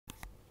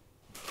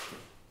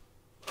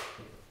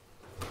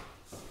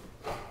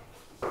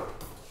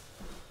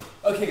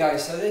Okay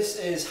guys, so this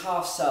is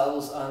half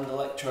cells and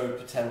electrode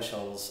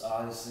potentials.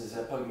 This is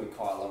probably going to be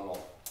quite a long one.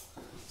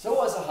 So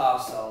what is a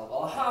half cell?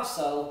 Well, a half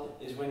cell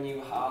is when you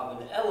have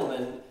an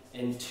element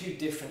in two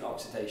different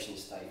oxidation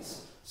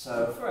states.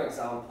 So for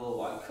example,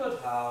 what I could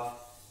have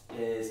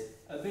is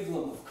a big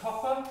lump of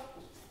copper.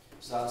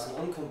 So that's an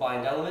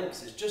uncombined element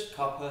because it's just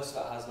copper, so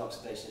that has an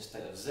oxidation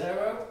state of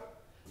 0.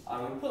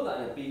 And we put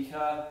that in a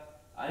beaker,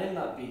 and in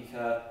that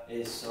beaker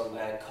is some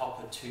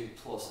copper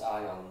 2+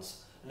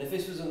 ions. And if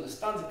this was under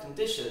standard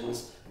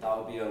conditions, that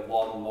would be a 1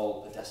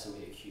 mole per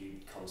decimeter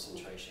cubed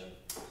concentration.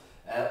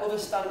 Other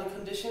standard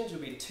conditions would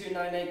be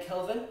 298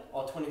 Kelvin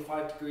or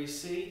 25 degrees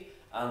C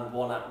and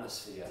 1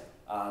 atmosphere.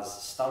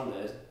 As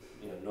standard,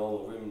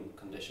 normal room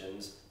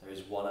conditions, there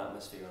is 1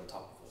 atmosphere on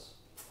top of us.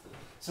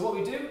 So what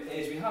we do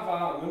is we have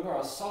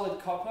our solid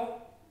copper,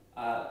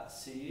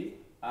 Cu,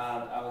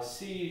 and our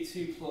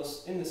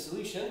Cu2+ in the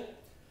solution,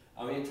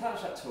 and we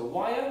attach that to a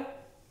wire.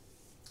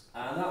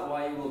 And that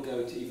wire will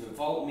go to either a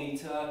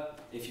voltmeter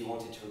if you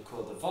wanted to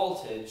record the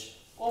voltage,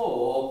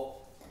 or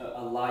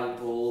a light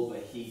bulb, a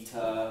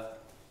heater,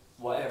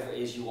 whatever it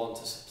is you want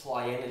to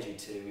supply energy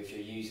to if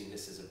you're using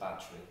this as a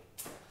battery.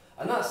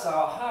 And that's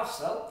our half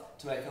cell.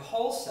 To make a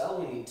whole cell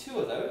we need 2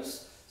 of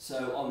those.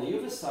 So on the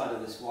other side of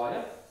this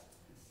wire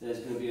there's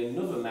going to be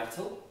another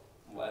metal,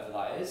 whatever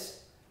that is,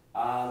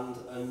 and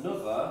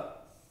another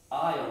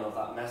ion of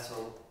that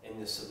metal in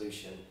the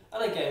solution.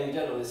 And again, we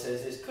don't know what this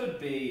is. This could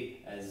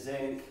be a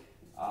zinc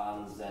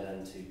and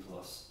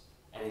Zn2+,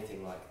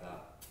 anything like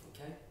that.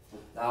 Okay.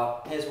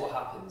 Now, here's what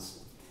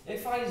happens.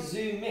 If I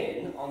zoom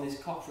in on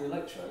this copper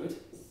electrode,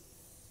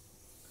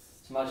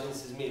 so imagine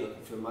this is me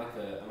looking through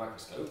a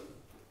microscope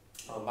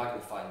or a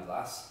magnifying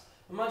glass.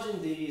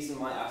 Imagine these are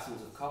my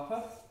atoms of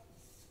copper.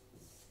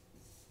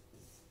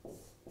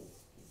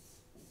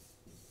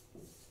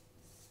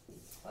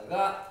 Like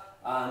that.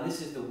 And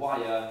this is the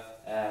wire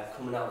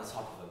coming out the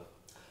top of them.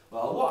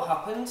 Well, what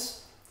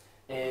happens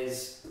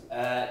is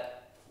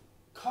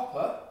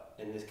copper,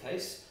 in this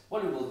case,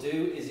 what it will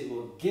do is it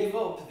will give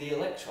up the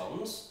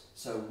electrons.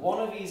 So one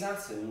of these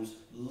atoms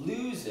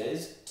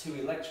loses 2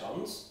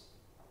 electrons.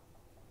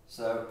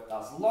 So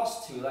that's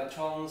lost 2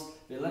 electrons.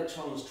 The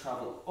electrons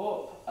travel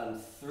up and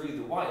through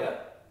the wire.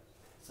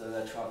 So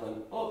they're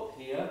traveling up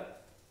here,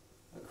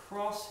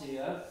 across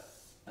here,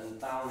 and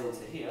down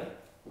into here.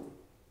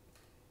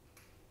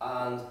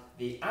 And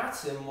the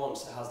atom,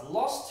 once it has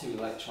lost 2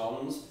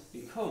 electrons,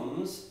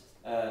 becomes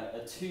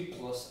a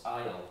 2+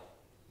 ion,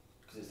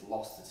 because it's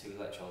lost the 2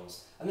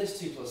 electrons. And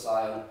this 2+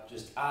 ion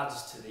just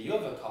adds to the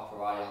other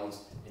copper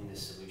ions in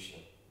this solution.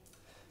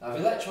 Now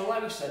the electron,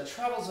 like we said,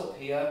 travels up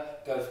here,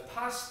 goes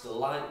past the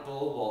light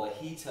bulb or the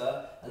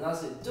heater, and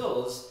as it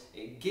does,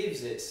 it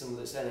gives it some of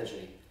its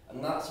energy.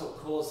 And that's what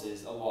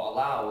causes, or what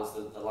allows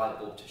the light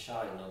bulb to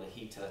shine, or the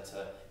heater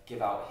to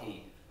give out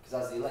heat.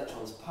 Because as the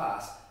electrons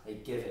pass, they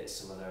give it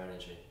some of their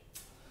energy.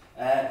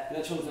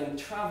 Electrons then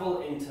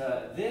travel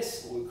into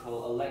this, what we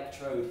call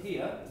electrode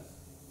here.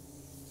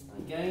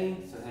 And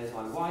again, so here's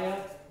my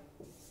wire.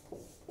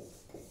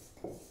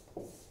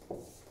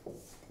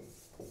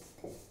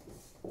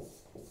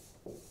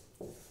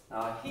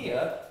 Now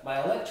here,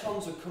 my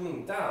electrons are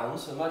coming down,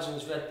 so imagine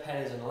this red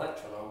pen is an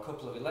electron, or a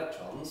couple of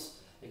electrons.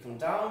 They come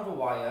down the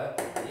wire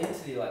and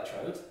into the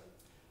electrode,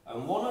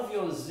 and one of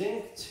your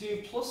zinc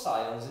 2+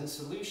 ions in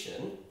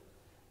solution,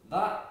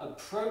 that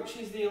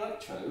approaches the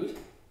electrode,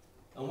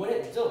 and when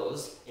it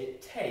does,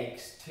 it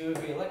takes 2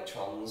 of the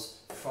electrons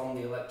from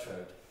the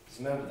electrode. Because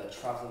remember, they're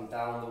travelling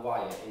down the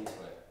wire into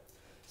it.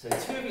 So 2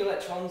 of the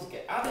electrons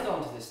get added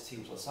onto this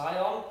 2+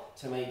 ion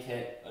to make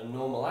it a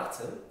normal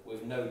atom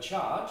with no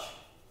charge.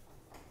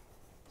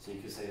 So you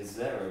could say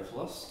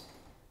 0+,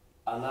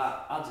 and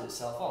that adds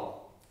itself on.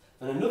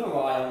 Then another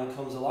ion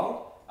comes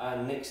along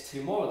and nicks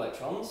 2 more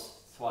electrons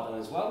to add on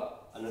as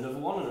well, and another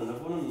one, and another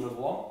one, and another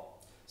one.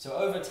 So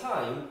over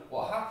time,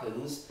 what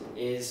happens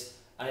is,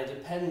 and it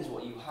depends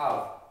what you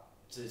have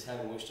to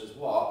determine which does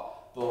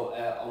what, but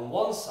on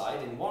one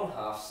side, in one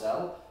half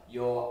cell,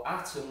 your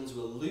atoms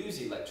will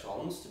lose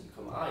electrons to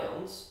become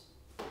ions.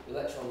 The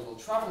electrons will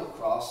travel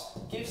across,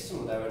 give some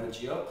of their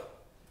energy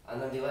up,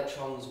 and then the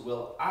electrons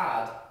will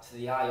add to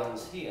the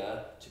ions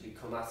here to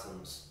become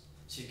atoms.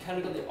 So you've kind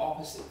of got the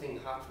opposite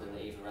thing happening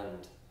at either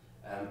end.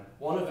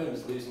 One of them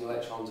is losing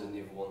electrons and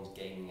the other one's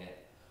gaining it.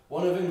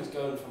 One of them is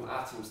going from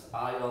atoms to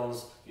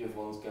ions, the other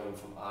one's going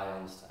from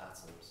ions to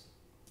atoms.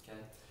 Okay?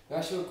 Now,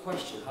 ask you a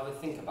question, have a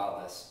think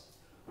about this.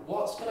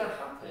 What's going to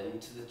happen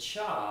to the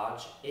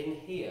charge in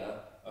here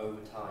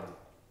over time?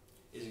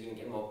 Is it going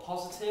to get more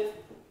positive,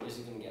 or is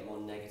it going to get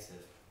more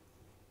negative?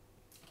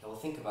 Okay, well,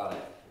 think about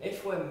it.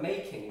 If we're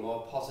making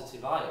more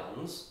positive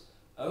ions,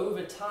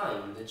 over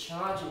time, the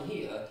charge in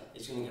here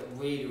is going to get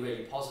really,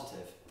 really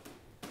positive.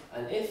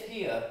 And if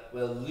here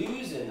we're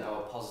losing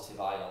our positive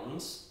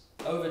ions,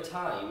 over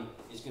time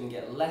is going to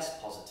get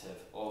less positive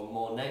or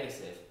more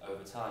negative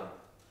over time.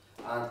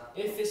 And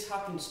if this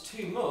happens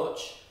too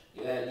much,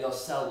 your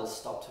cell will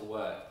stop to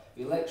work.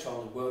 The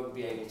electrons won't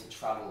be able to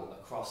travel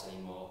across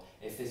anymore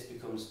if this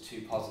becomes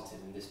too positive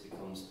and this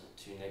becomes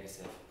too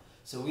negative.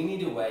 So we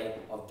need a way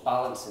of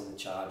balancing the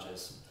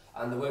charges.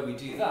 And the way we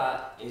do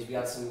that is we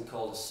add something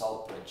called a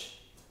salt bridge.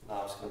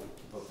 Now I'm just going to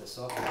rub this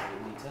off with a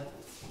meter.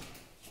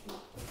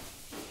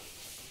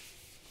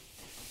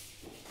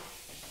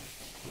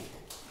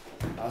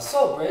 Now, a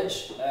salt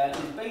bridge is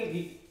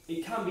basically,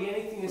 it can be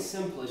anything as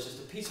simple as just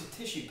a piece of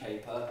tissue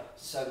paper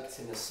soaked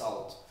in a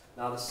salt.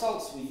 Now the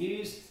salts we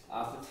use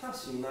are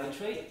potassium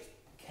nitrate,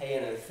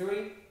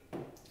 KNO3,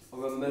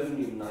 or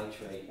ammonium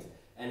nitrate,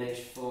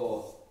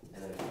 NH4NO3.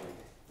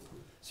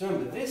 So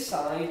remember, this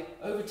side,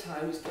 over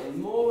time, is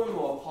getting more and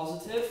more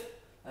positive,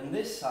 and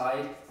this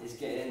side is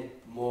getting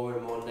more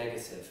and more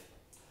negative.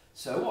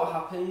 So what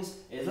happens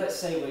is, let's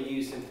say we're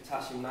using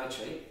potassium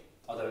nitrate,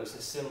 although it's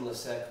a similar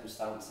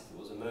circumstance if it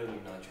was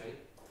ammonium nitrate.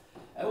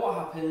 And what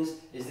happens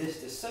is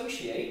this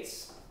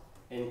dissociates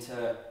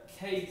into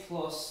K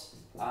plus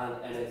and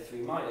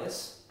NO3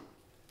 minus.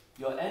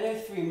 Your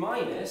NO3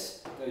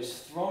 minus goes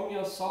from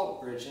your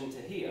salt bridge into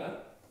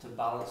here to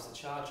balance the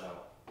charge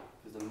out,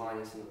 because the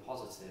minus and the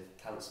positive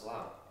cancel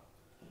out.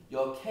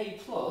 Your K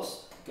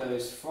plus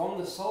goes from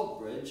the salt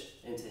bridge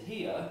into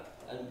here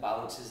and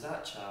balances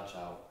that charge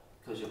out,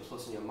 because your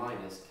plus and your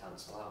minus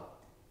cancel out.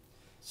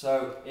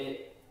 So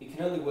it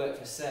can only work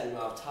for a certain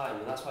amount of time,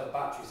 and that's why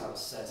batteries have a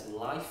certain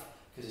life,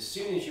 because as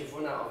soon as you've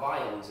run out of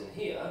ions in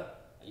here,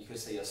 you could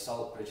say your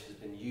salt bridge has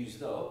been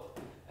used up,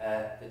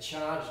 the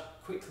charge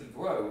quickly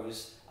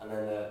grows and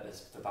then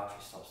the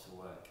battery stops to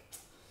work.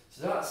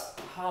 So that's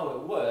how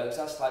it works.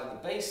 That's like the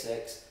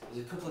basics.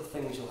 There's a couple of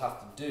things you'll have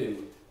to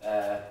do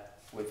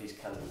with these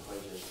kind of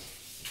equations.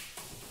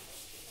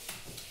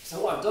 So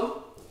what I've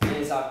done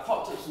is I've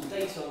popped up some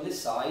data on this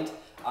side,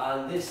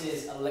 and this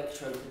is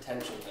electrode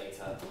potential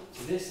data.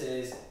 So this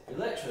is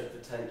electrode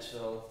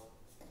potential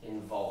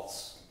in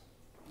volts.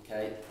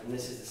 Okay, and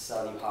this is the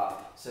cell you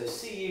have. So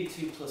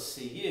Cu2 plus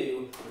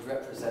Cu would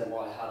represent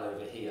what I had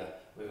over here,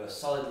 with a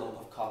solid lump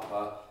of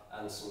copper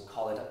and some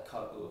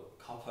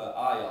copper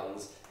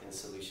ions in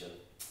solution.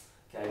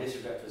 Okay, this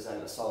would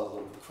represent a solid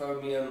lump of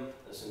chromium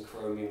and some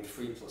chromium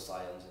 3 plus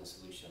ions in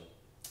solution.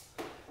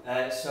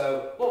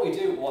 So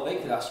what they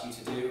could ask you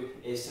to do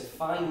is to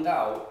find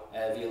out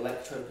the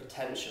electrode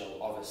potential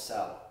of a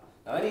cell.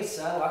 Now any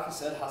cell, like I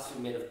said, has to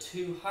be made of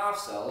two half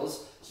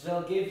cells, so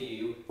they'll give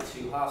you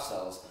two half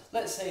cells.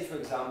 Let's say, for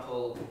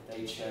example,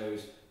 they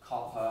chose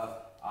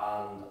copper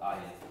and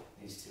iron,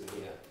 these two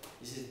here.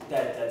 This is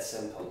dead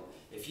simple.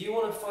 If you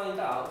want to find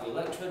out the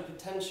electrode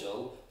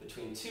potential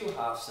between two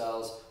half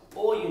cells,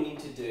 all you need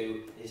to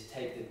do is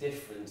take the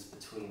difference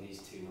between these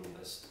two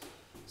numbers.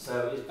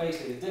 So it's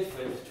basically the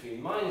difference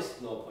between minus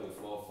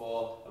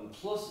 0.44 and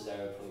plus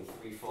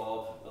 0.34.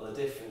 Well, the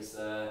difference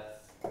there,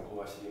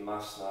 oh, I should do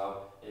maths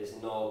now, is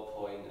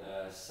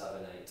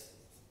 0.78.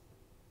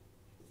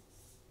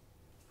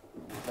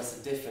 That's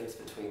the difference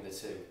between the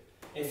two.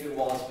 If it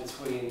was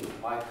between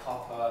my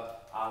copper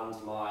and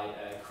my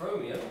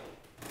chromium,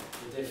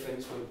 the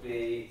difference would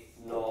be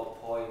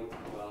 1.08.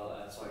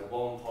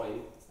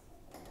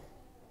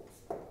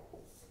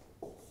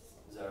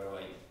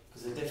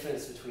 Because the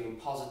difference between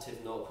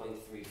positive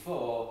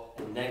 0.34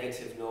 and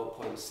negative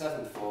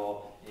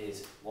 0.74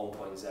 is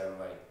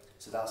 1.08.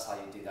 So that's how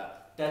you do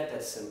that.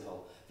 Dead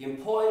simple. The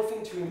important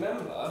thing to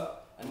remember,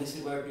 and this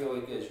is where it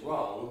always goes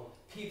wrong,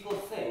 people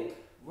think,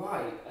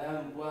 right,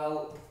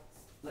 well,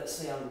 let's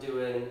say I'm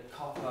doing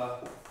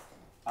copper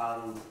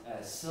and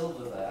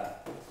silver there.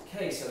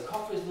 Okay, so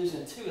copper is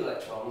losing 2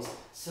 electrons,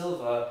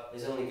 silver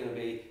is only going to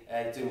be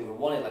doing with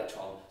 1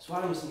 electron. So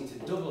I just need to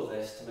double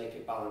this to make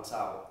it balance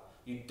out.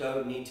 You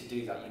don't need to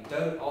do that. You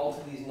don't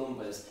alter these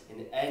numbers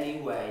in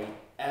any way,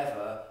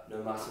 ever,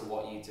 no matter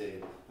what you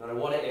do. No matter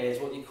what it is,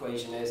 what the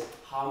equation is,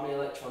 how many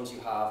electrons you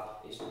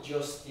have, it's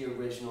just the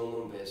original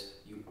numbers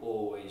you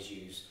always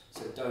use.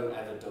 So don't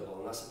ever double,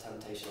 and that's a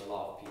temptation a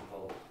lot of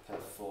people kind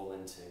of fall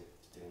into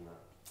doing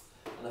that.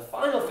 And the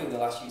final thing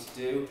they'll ask you to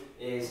do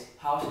is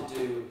how to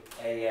do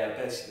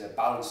basically a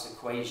balanced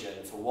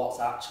equation for what's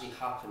actually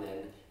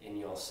happening in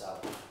your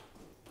cell.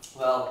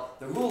 Well,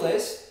 the rule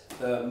is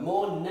the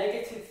more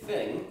negative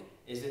thing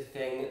is the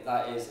thing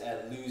that is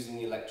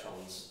losing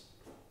electrons.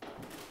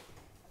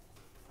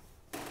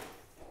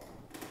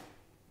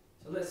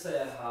 So let's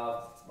say I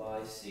have my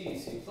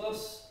Cu2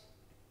 plus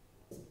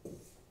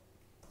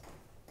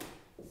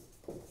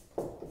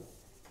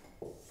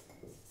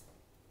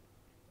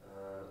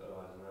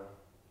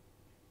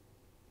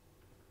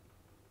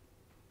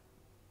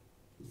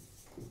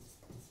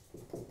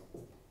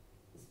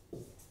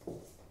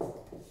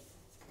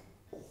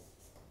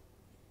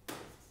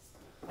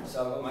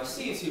So I've got my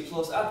Cu2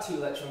 plus, add 2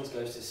 electrons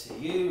goes to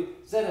Cu,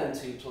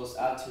 Zn2 plus,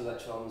 add 2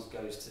 electrons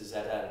goes to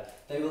Zn.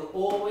 They will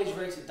always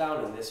rate it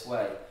down in this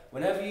way.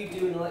 Whenever you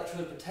do an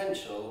electrode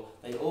potential,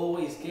 they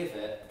always give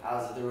it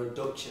as the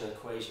reduction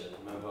equation.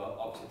 Remember,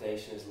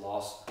 oxidation is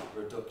loss,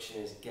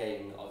 reduction is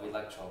gain of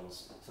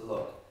electrons. So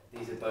look,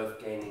 these are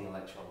both gaining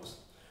electrons.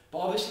 But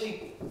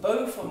obviously,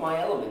 both of my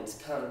elements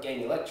can't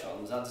gain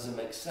electrons. That doesn't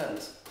make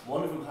sense.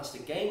 One of them has to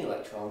gain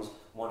electrons,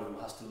 one of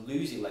them has to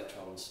lose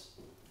electrons.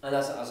 And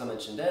as I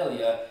mentioned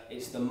earlier,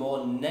 it's the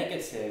more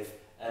negative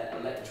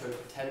electrode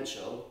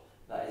potential,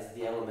 that is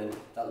the element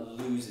that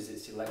loses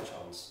its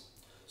electrons.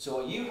 So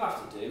what you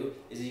have to do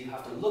is you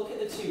have to look at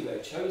the two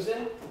they've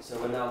chosen, so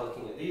we're now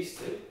looking at these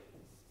two.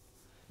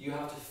 You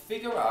have to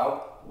figure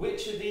out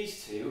which of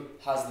these two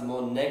has the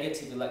more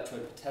negative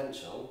electrode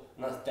potential,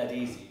 and that's dead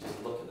easy,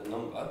 just look at the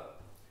number.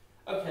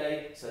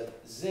 Okay, so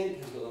zinc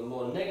has got the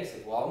more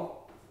negative one,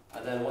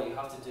 and then what you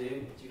have to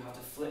do is you have to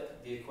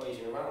flip the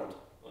equation around.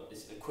 Well,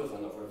 it's the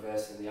equivalent of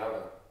reversing the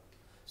arrow.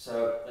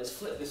 So let's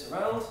flip this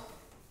around.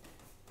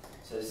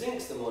 So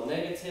zinc's the more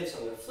negative, so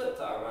I'm going to flip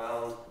that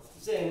around.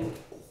 Zinc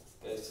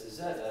goes to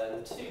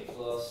Zn 2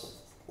 plus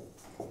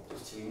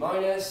 2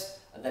 minus,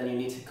 and then you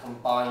need to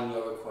combine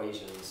your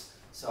equations.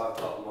 So I've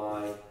got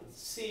my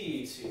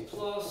Cu2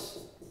 plus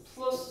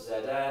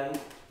Zn.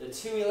 The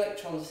 2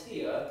 electrons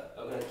here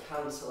are going to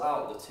cancel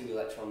out the 2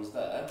 electrons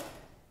there.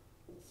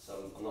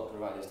 So I'm not going to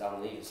write those down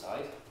on either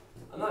side.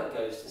 And that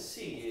goes to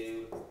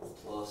Cu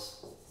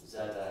plus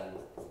Zn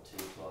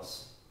 2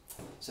 plus.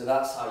 So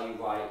that's how you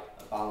write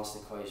a balanced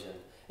equation.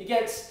 It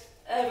gets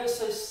ever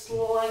so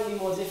slightly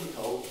more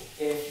difficult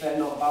if they're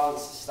not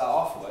balanced to start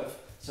off with.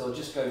 So I'll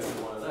just go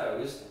through one of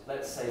those.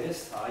 Let's say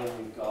this time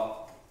we've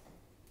got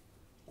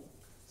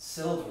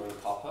silver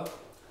and copper.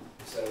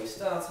 So we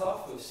start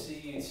off with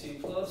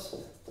Cu2 plus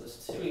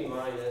 2e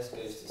minus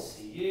goes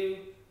to Cu,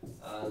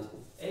 and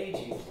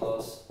Ag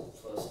plus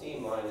E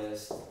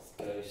minus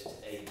goes to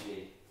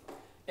Ag.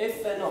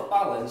 If they're not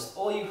balanced,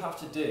 all you have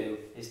to do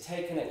is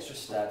take an extra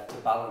step to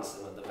balance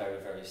them at the very,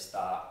 very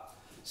start.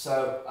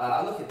 So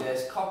I look at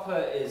this, copper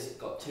is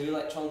got 2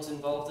 electrons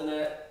involved in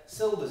it,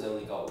 silver's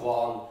only got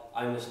 1,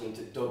 I just need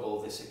to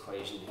double this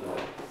equation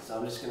here. So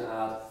I'm just going to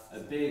add a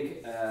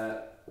big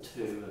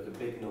 2, like a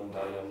big number,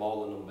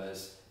 molar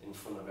numbers in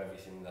front of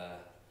everything there.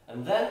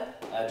 And then,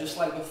 just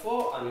like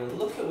before, I'm going to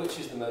look at which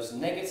is the most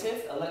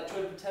negative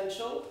electrode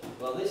potential.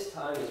 Well, this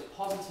time it's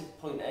positive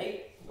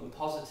 0.8 and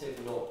positive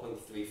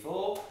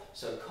 0.34.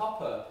 So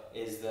copper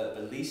is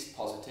the least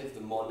positive,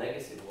 the more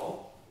negative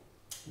one.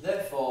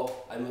 Therefore,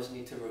 I must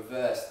need to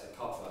reverse the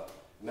copper.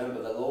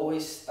 Remember, they'll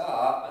always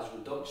start as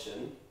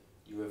reduction.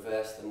 You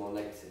reverse the more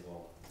negative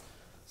one.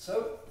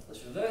 So,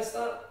 let's reverse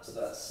that. So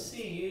that's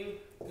Cu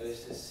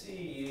goes to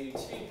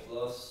Cu2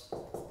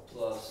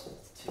 plus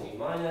 2e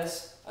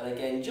minus. And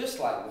again, just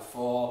like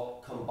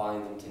before,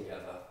 combine them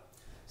together.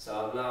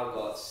 So I've now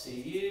got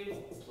Cu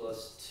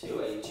plus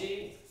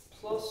 2Ag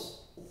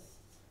plus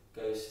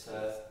goes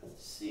to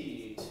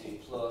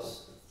Cu2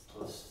 plus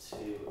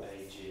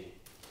 2Ag.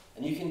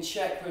 And you can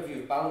check whether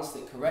you've balanced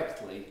it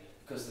correctly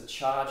because the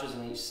charges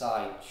on each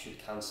side should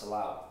cancel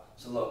out.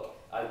 So look,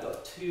 I've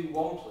got 2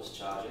 1 plus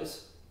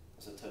charges,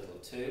 that's a total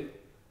of 2,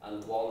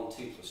 and 1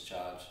 2 plus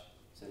charge,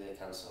 so they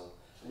cancel.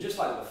 And just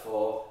like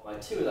before, my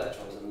 2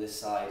 electrons on this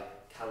side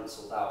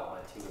cancelled out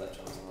my 2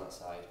 electrons on that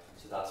side,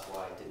 so that's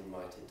why I didn't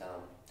write it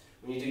down.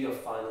 When you do your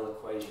final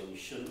equation, you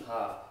shouldn't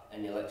have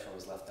any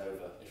electrons left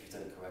over if you've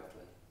done it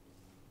correctly.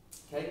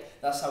 Okay,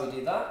 that's how we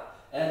do that.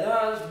 There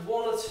are 1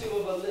 or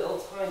 2 other little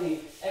tiny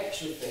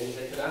extra things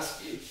they could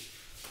ask you.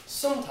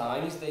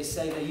 Sometimes they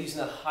say they're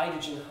using a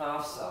hydrogen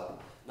half cell.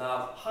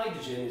 Now,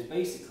 hydrogen is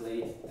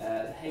basically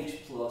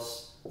H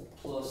plus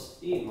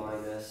E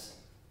minus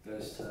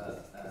goes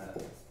to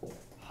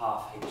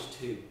half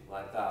H2,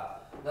 like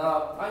that.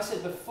 Now, I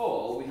said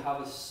before, we have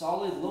a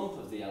solid lump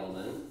of the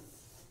element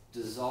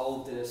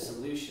dissolved in a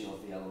solution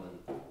of the element.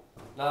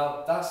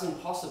 Now, that's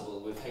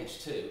impossible with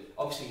H2.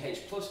 Obviously,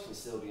 H plus can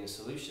still be in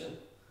solution.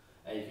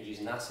 You could use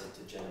an acid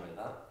to generate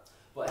that.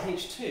 But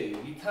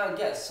H2, you can't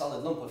get a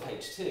solid lump of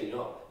H2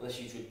 unless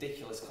you use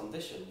ridiculous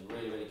conditions,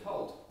 really, really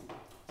cold.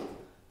 In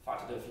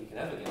fact, I don't think you can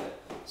ever get it.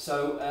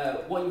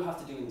 So what you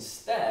have to do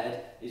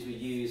instead is we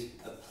use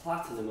a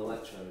platinum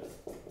electrode.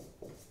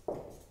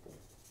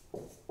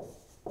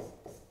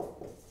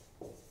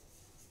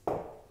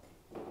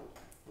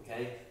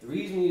 Okay? The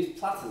reason we use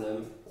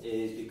platinum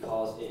is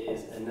because it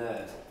is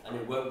inert and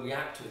it won't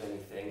react with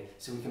anything,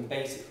 so we can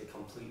basically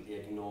completely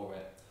ignore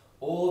it.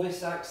 All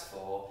this acts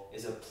for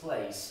is a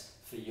place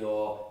for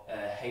your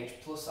H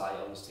plus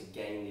ions to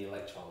gain the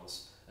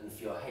electrons and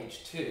for your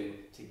H2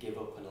 to give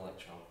up an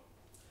electron.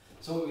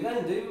 So what we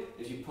then do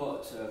is you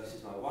put, this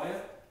is my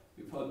wire,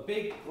 we put a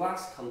big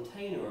glass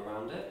container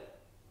around it,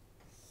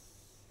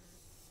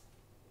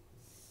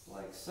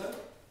 like so,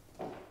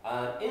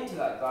 and into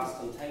that glass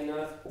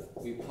container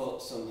we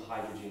put some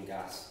hydrogen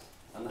gas.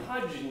 And the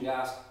hydrogen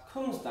gas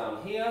comes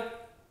down here,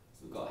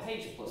 we've got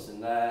H plus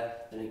in there,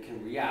 then it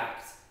can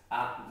react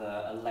at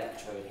the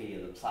electrode here,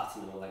 the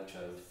platinum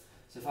electrode.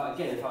 So if I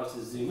was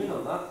to zoom in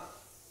on that,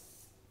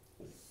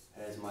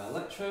 here's my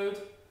electrode.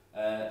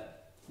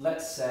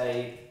 Let's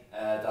say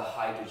the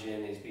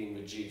hydrogen is being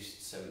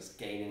reduced, so it's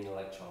gaining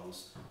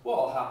electrons. What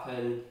will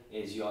happen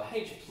is your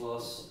H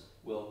plus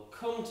will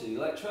come to the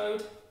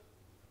electrode,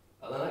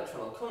 an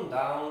electron will come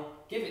down,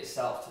 give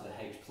itself to the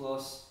H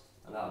plus,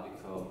 and that will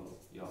become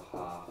your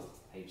half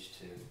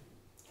H2.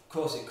 Of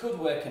course, it could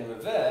work in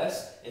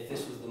reverse if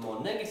this was the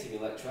more negative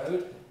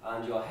electrode,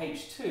 and your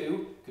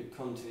H2 could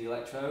come to the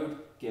electrode,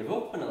 give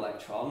up an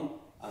electron,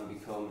 and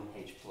become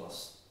H+.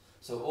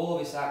 So all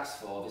this acts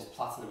for, this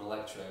platinum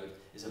electrode,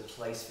 is a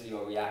place for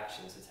your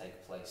reaction to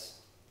take place.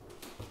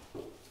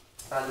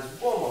 And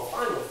there's one more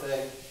final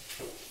thing.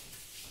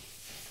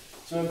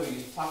 So remember, we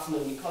use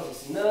platinum because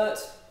it's inert,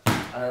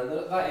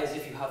 and that is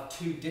if you have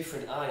two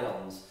different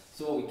ions.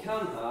 So what we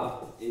can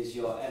have is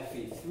your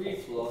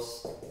Fe3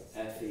 plus,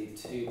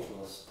 Fe2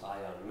 plus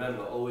ion.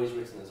 Remember, always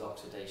written as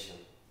oxidation.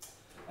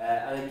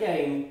 And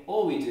again,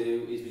 all we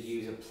do is we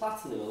use a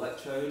platinum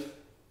electrode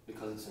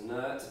because it's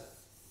inert,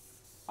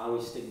 and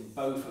we stick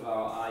both of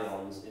our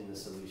ions in the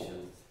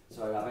solution.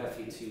 So I have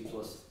Fe2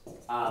 plus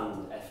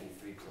and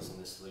Fe3 plus in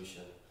the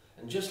solution.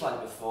 And just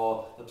like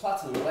before, the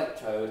platinum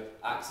electrode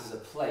acts as a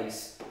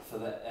place for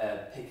the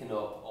picking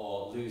up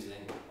or losing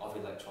of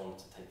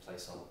electrons to take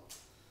place on.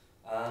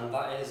 And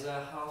that is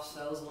how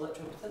cells and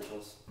electrode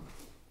potentials.